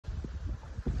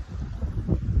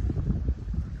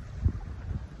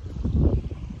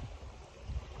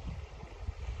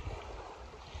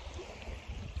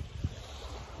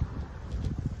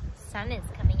sun is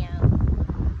coming out.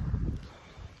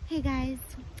 Hey guys,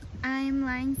 I'm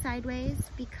lying sideways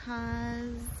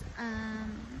because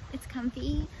it's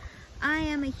comfy. I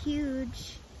am a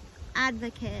huge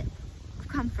advocate of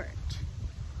comfort.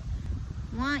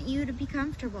 Want you to be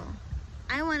comfortable.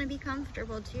 I want to be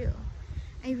comfortable too.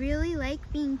 I really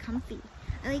like being comfy.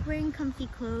 I like wearing comfy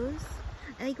clothes.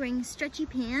 I like wearing stretchy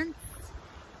pants.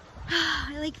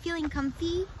 I like feeling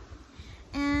comfy,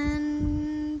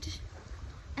 and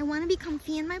I want to be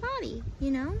comfy in my body, you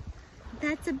know?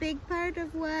 That's a big part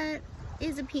of what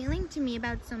is appealing to me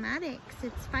about somatics.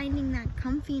 It's finding that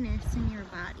comfiness in your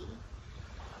body.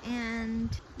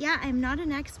 And yeah, I'm not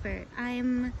an expert.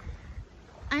 I'm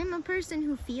a person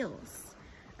who feels,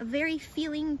 a very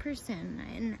feeling person.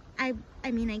 And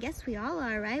I mean, I guess we all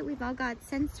are, right? We've all got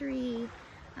sensory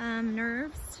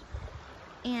nerves,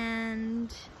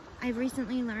 and I've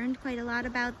recently learned quite a lot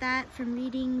about that from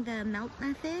reading The Melt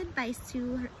Method by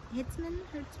Sue Hertzman.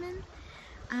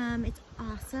 It's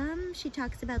awesome. She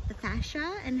talks about the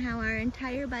fascia and how our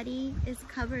entire body is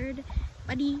covered,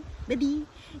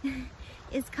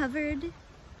 is covered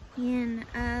in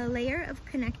a layer of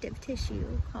connective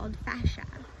tissue called fascia.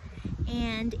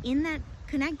 And in that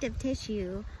connective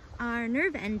tissue are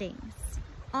nerve endings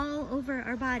all over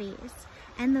our bodies.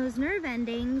 And those nerve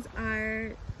endings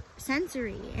are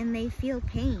sensory and they feel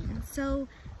pain. So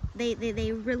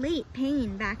they relate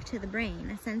pain back to the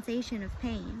brain, a sensation of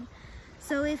pain.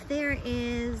 So if there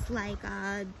is like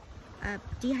a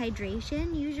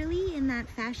dehydration usually in that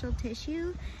fascial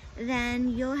tissue, then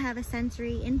you'll have a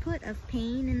sensory input of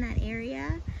pain in that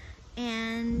area.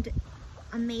 And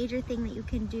a major thing that you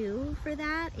can do for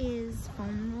that is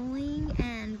foam rolling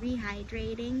and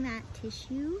rehydrating that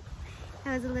tissue.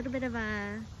 That was a little bit of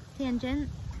a tangent.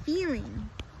 Feeling,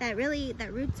 that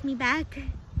roots me back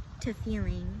to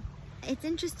feeling. It's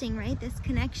interesting, right? This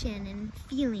connection and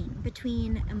feeling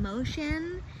between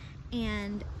emotion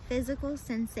and physical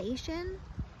sensation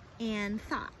and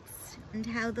thoughts, and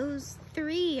how those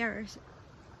three are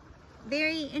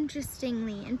very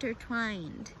interestingly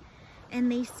intertwined.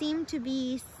 And they seem to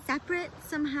be separate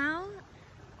somehow,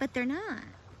 but they're not.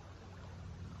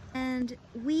 And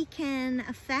we can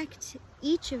affect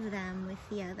each of them with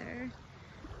the other.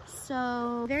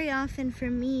 So very often for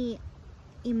me,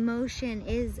 emotion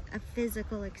is a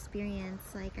physical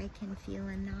experience. Like I can feel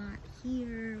a knot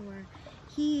here, or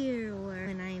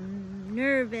when I'm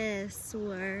nervous,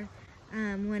 or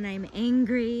when I'm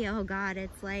angry. Oh God,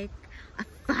 it's like a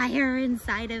fire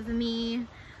inside of me.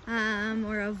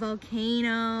 Or a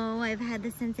volcano. I've had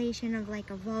the sensation of like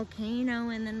a volcano,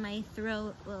 and then my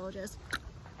throat will just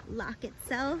lock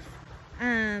itself.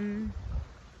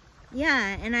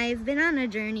 Yeah, and I've been on a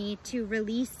journey to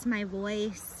release my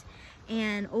voice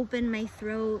and open my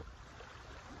throat.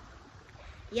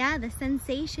 Yeah, the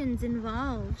sensations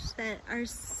involved that are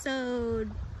so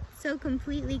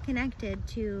completely connected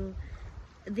to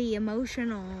the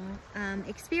emotional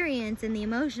experience, and the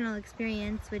emotional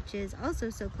experience which is also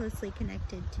so closely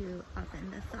connected to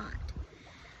often the thought.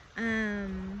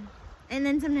 And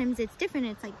then sometimes it's different.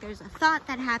 It's like there's a thought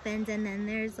that happens, and then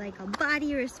there's like a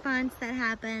body response that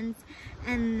happens,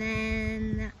 and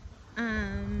then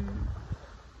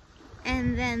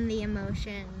the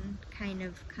emotion kind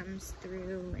of comes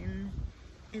through and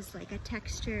is like a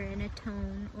texture and a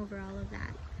tone over all of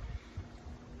that.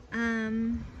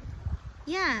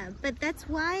 Yeah, but that's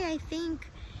why I think,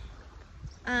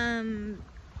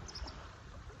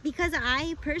 because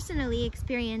I personally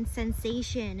experience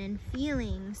sensation and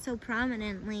feeling so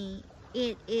prominently,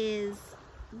 it is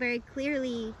very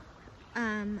clearly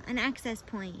an access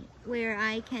point where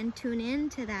I can tune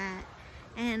into that,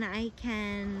 and I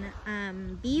can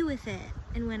be with it.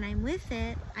 And when I'm with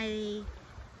it, I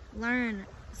learn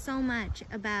so much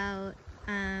about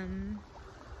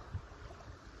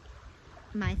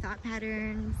my thought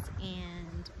patterns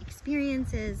and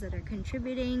experiences that are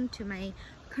contributing to my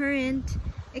current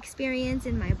experience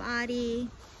in my body.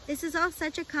 This is all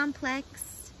such a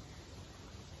complex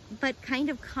but kind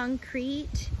of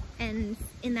concrete, and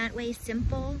in that way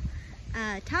simple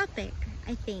topic,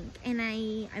 I think, and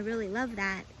I really love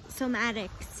that.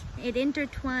 Somatics, it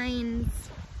intertwines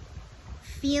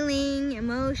feeling,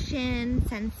 emotion,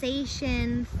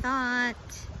 sensation,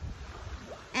 thought,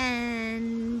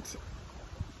 and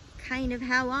kind of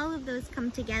how all of those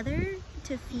come together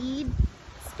to feed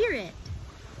spirit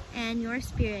and your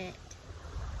spirit.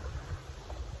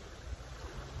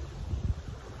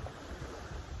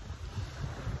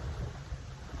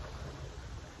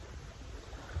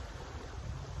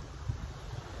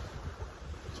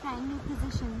 Trying new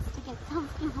positions to get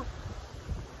comfortable.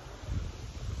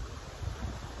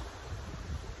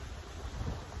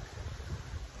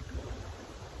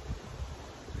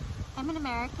 I'm an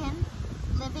American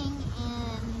living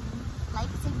in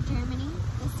Leipzig, Germany.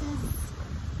 This is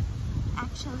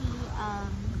actually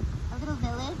a little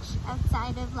village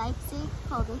outside of Leipzig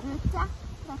called Rütta.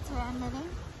 That's where I'm living.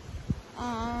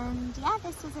 And yeah,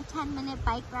 this was a 10-minute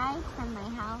bike ride from my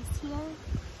house here.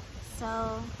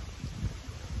 So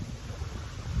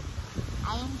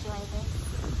I enjoy this.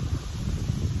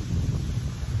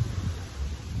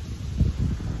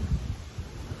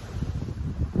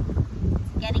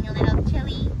 It's getting a little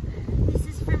chilly. This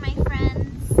is for my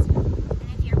friends. And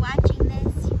if you're watching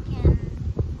this, you can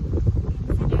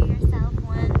consider yourself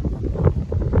one.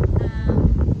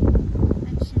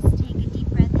 Let's just take a deep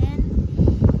breath in.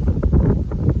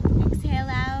 Exhale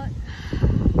out.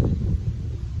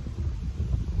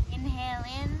 Inhale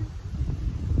in.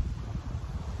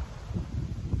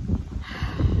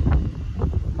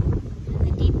 And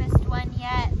the deepest one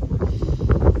yet.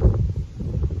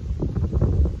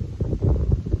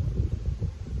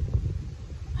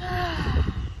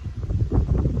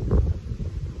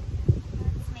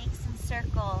 Let's make some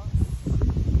circles.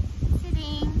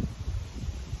 Sitting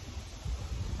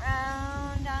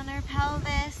round on our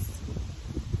pelvis.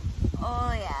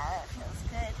 Oh yeah, that feels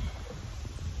good.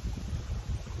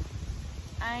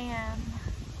 I am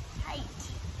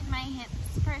tight in my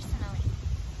hips personally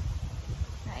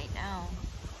right now.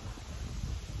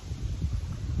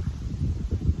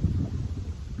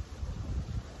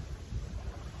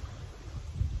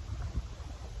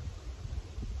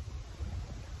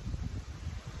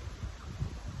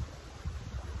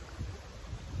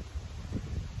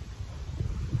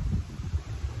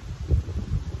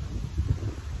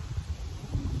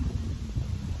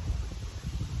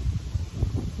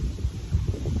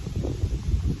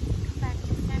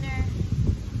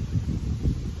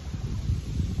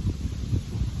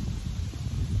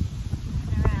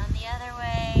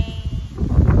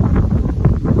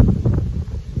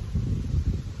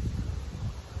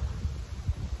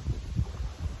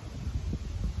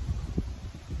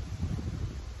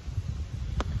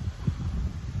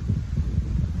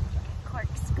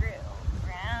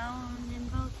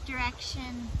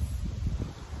 Directions.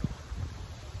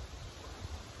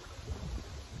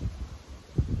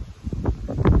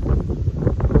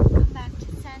 Come back to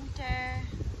center.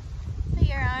 Let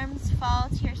your arms fall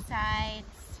to your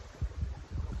sides.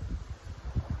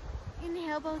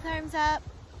 Inhale both arms up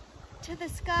to the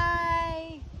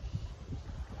sky.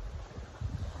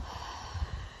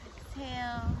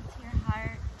 Exhale to your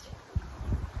heart.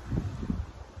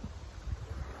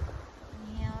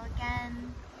 Inhale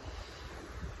again.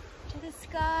 To the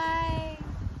sky.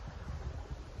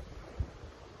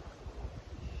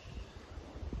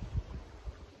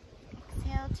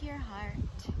 Exhale to your heart.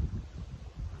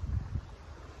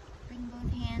 Bring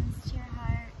both hands to your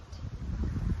heart.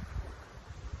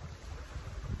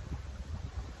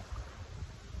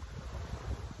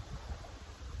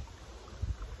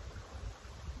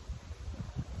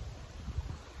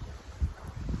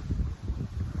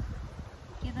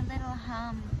 Give a little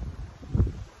hum.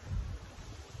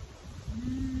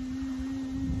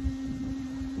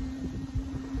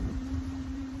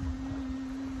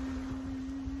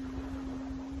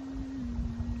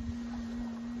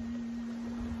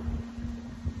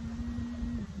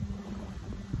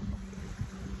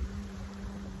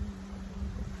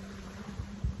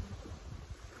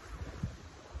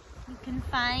 You can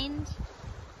find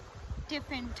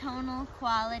different tonal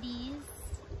qualities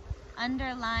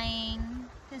underlying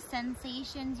the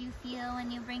sensations you feel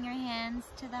when you bring your hands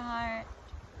to the heart.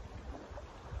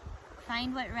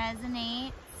 Find what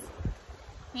resonates.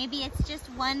 Maybe it's just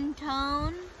one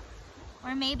tone,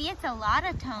 or maybe it's a lot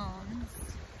of tones.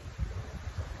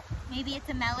 Maybe it's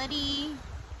a melody,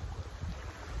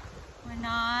 or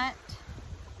not.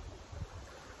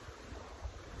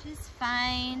 Just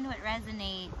find what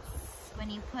resonates when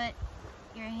you put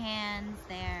your hands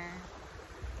there.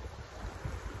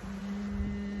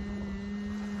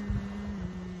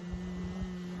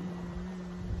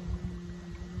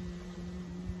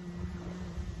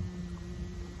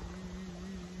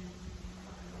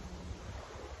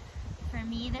 For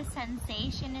me, the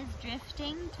sensation is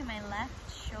drifting to my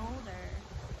left shoulder.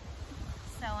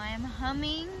 So I'm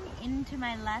humming into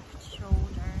my left shoulder.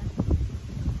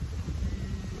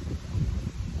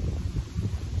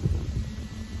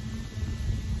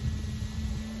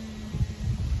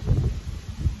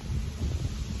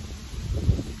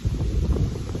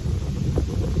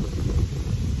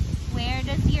 Where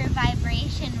does your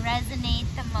vibration resonate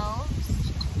the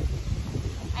most?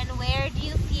 And where do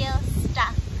you feel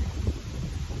stuck?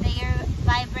 That your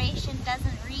vibration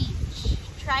doesn't reach.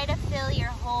 Try to fill your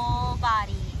whole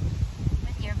body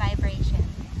with your vibration.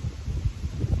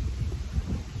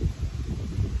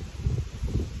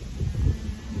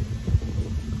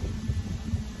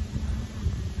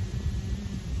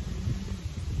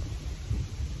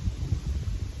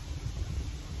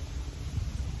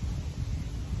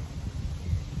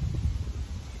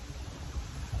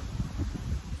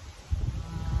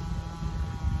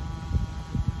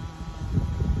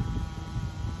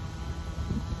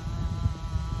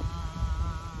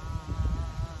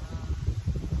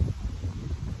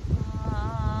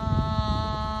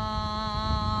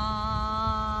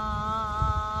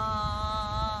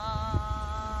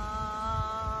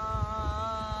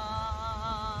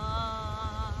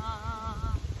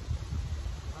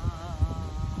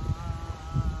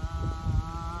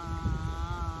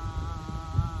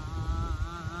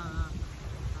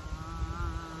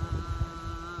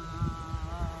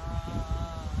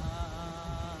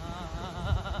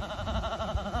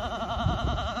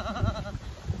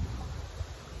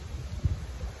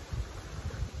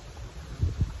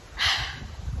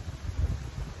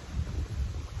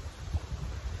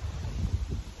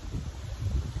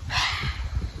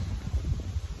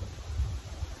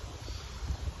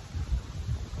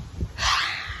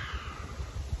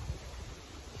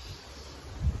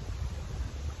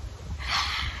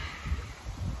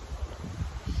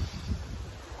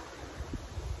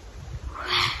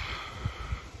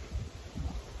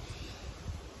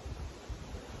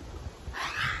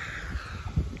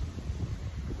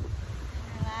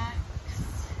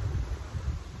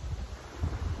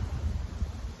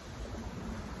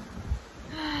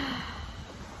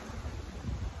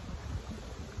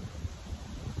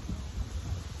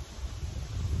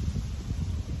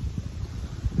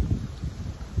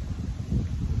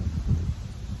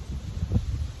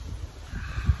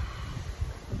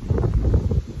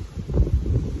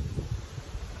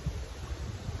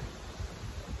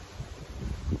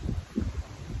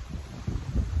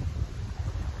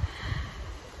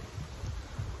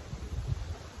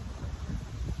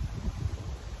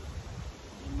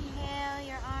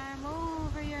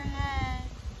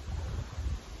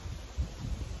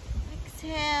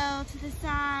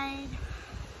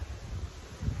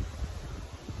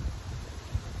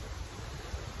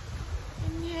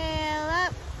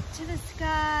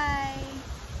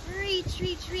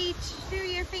 reach through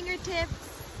your fingertips.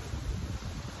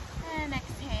 And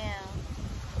exhale.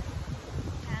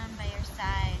 Down by your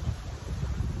side.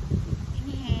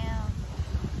 Inhale.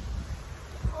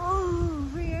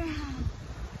 Over your head.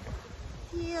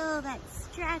 Feel that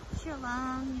stretch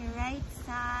along your right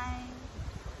side.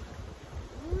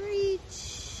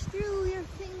 Reach through your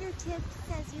fingertips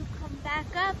as you come back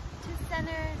up to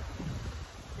center.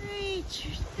 Reach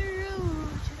through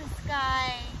to the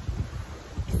sky,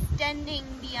 extending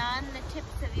beyond the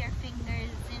tips of your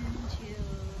fingers into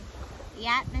the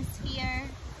atmosphere.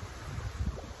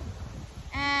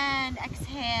 And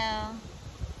exhale,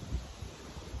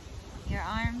 your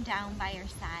arm down by your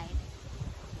side.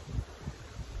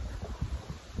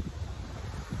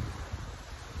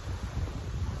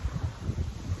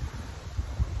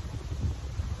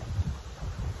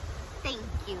 Thank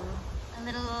you. A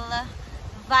little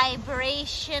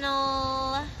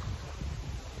vibrational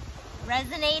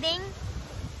resonating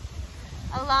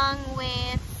along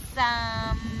with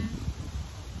some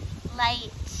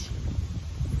light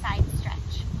side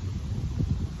stretch.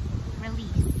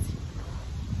 Release,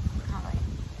 call it.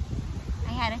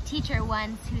 I had a teacher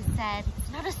once who said,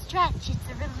 it's not a stretch, it's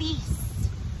a release.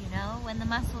 You know, when the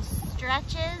muscle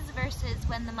stretches versus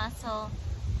when the muscle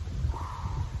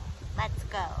lets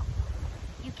go.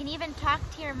 You can even talk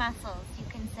to your muscles. You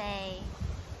can say,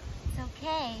 it's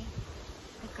okay.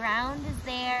 The ground is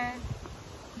there.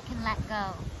 You can let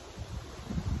go.